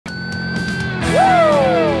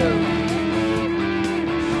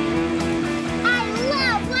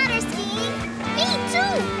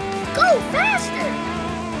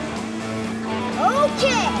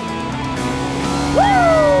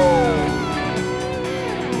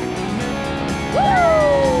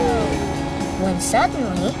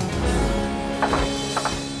suddenly...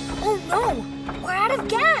 Oh no! We're out of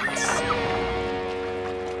gas!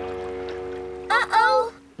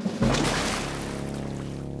 Uh-oh!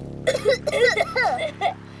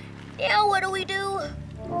 Now what do?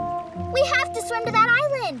 We have to swim to that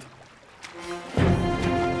island!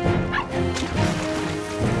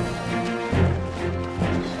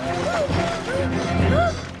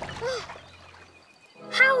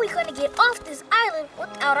 How are we going to get off this island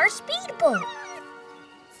without our speedboat?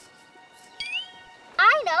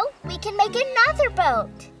 I know! We can make another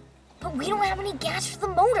boat! But we don't have any gas for the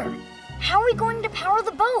motor. How are we going to power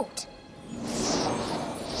the boat?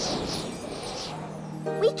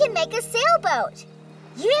 We can make a sailboat!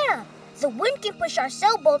 Yeah! The wind can push our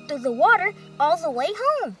sailboat through the water all the way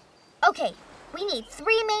home. Okay, we need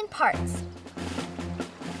 3 main parts.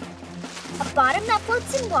 A bottom that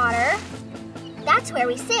floats in water. That's where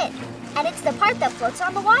we sit, and it's the part that floats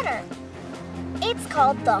on the water. It's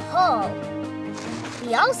called the hull.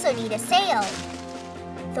 We also need a sail.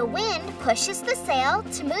 The wind pushes the sail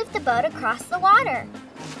to move the boat across the water.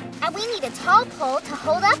 And we need a tall pole to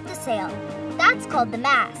hold up the sail. That's called the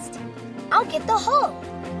mast. I'll get the hull.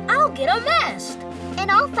 I'll get a mast. And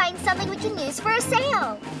I'll find something we can use for a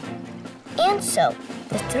sail. And so,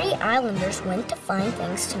 the 3 islanders went to find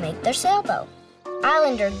things to make their sailboat.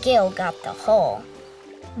 Islander Gil got the hull.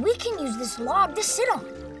 We can use this log to sit on.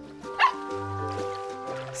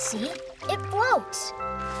 See? It floats.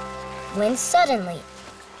 When suddenly,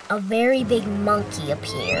 a very big monkey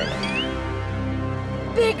appeared.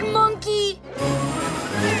 Big monkey!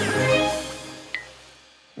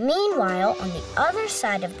 Meanwhile, on the other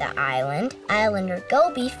side of the island, Islander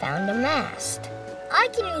Goby found a mast. I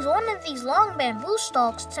can use one of these long bamboo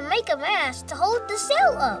stalks to make a mast to hold the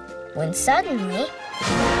sail up. When suddenly...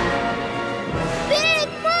 Big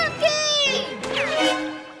monkey!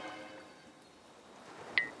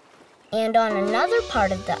 And on another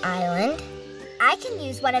part of the island, I can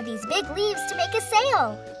use one of these big leaves to make a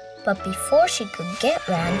sail. But before she could get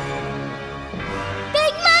one...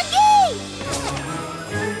 Big monkey!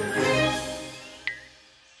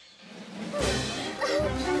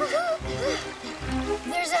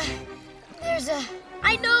 There's a...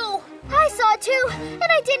 I know! I saw it too, and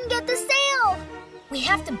I didn't get the sail! We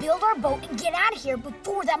have to build our boat and get out of here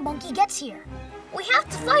before that monkey gets here. We have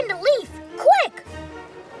to find a leaf, quick!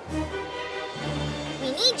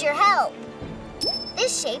 We need your help.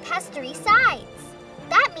 This shape has 3 sides.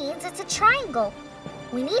 That means it's a triangle.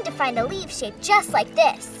 We need to find a leaf shaped just like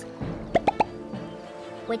this.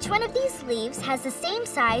 Which one of these leaves has the same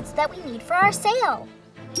sides that we need for our sail?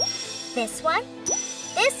 This one,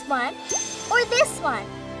 or this one?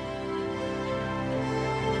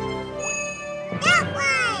 That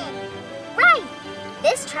one! Right!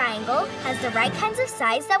 This triangle has the right kinds of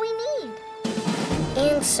sides that we need.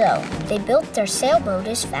 And so, they built their sailboat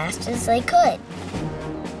as fast as they could.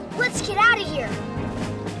 Let's get out of here!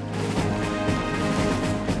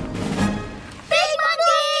 Big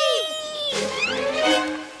monkey!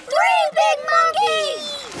 3 big monkeys!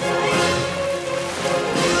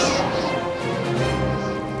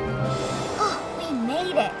 Oh, we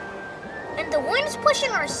made it. And the wind's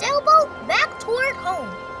pushing our sailboat back toward home.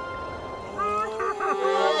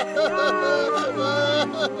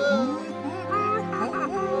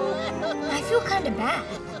 I feel kind of bad.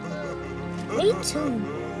 Me too.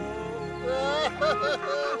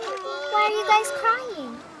 Why are you guys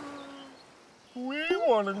crying? We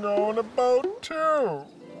want to go on a boat too.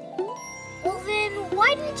 Well then,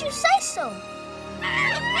 why didn't you say so?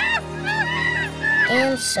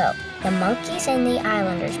 And so, the monkeys and the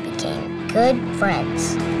islanders became good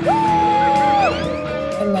friends.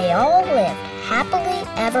 And they all lived happily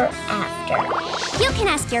ever after. You can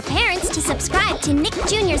ask your parents to subscribe to Nick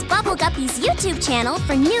Jr.'s Bubble Guppies YouTube channel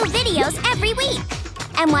for new videos every week.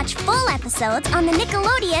 And watch full episodes on the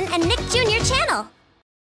Nickelodeon and Nick Jr. channel.